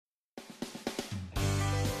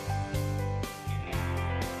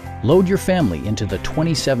Load your family into the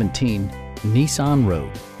 2017 Nissan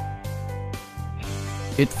Rogue.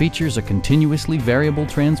 It features a continuously variable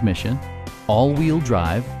transmission, all-wheel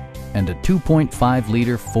drive, and a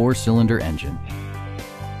 2.5-liter four-cylinder engine.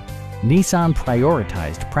 Nissan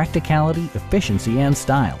prioritized practicality, efficiency, and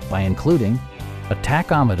style by including a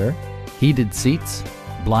tachometer, heated seats,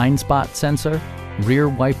 blind spot sensor, rear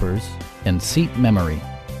wipers, and seat memory.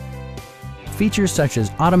 Features such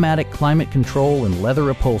as automatic climate control and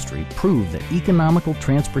leather upholstery prove that economical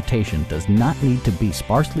transportation does not need to be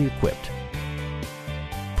sparsely equipped.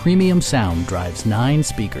 Premium sound drives 9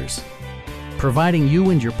 speakers, providing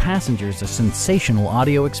you and your passengers a sensational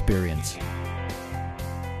audio experience.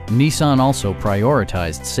 Nissan also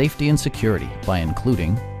prioritized safety and security by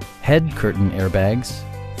including head curtain airbags,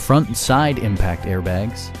 front and side impact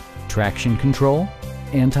airbags, traction control,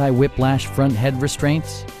 anti-whiplash front head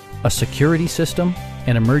restraints, a security system,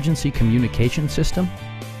 an emergency communication system,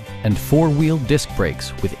 and 4-wheel disc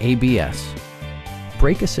brakes with ABS.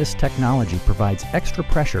 Brake assist technology provides extra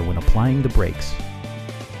pressure when applying the brakes.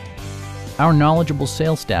 Our knowledgeable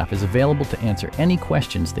sales staff is available to answer any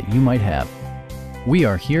questions that you might have. We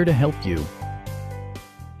are here to help you.